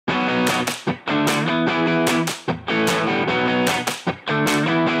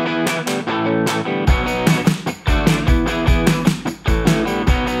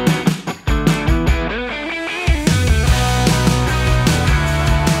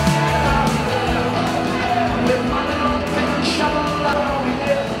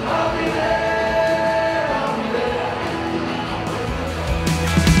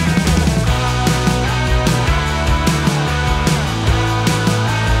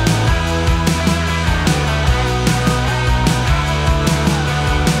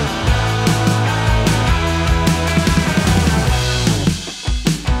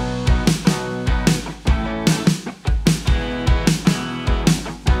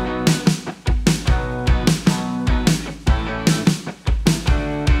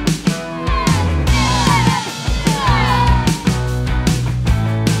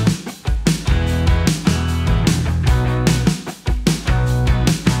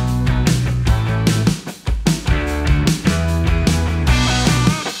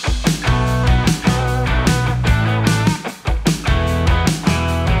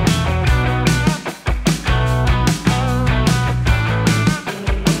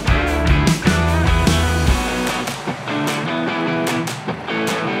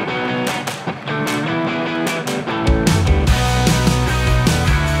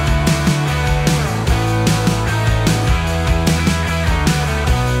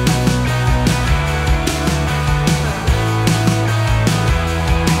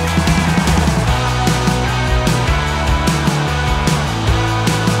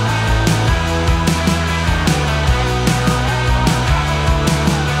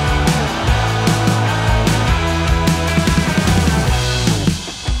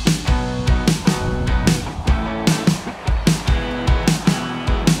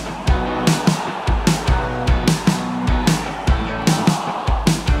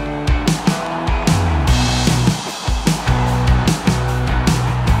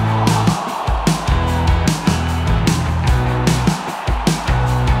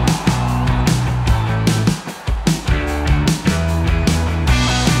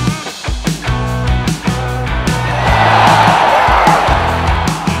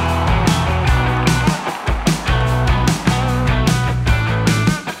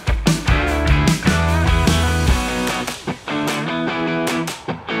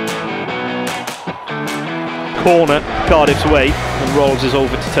corner Cardiff's way, and Rolls is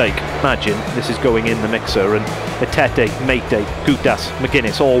over to take. Imagine this is going in the mixer, and Etete, Mate, Goutas,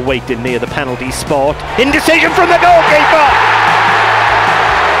 McGuinness all waiting near the penalty spot. Indecision from the goalkeeper!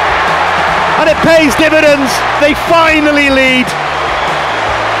 And it pays dividends. They finally lead.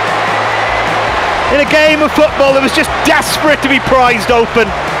 In a game of football that was just desperate to be prized open.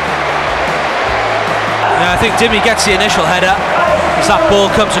 Yeah, I think Dimmy gets the initial header as that ball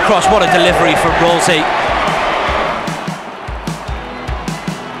comes across. What a delivery from Rolsey.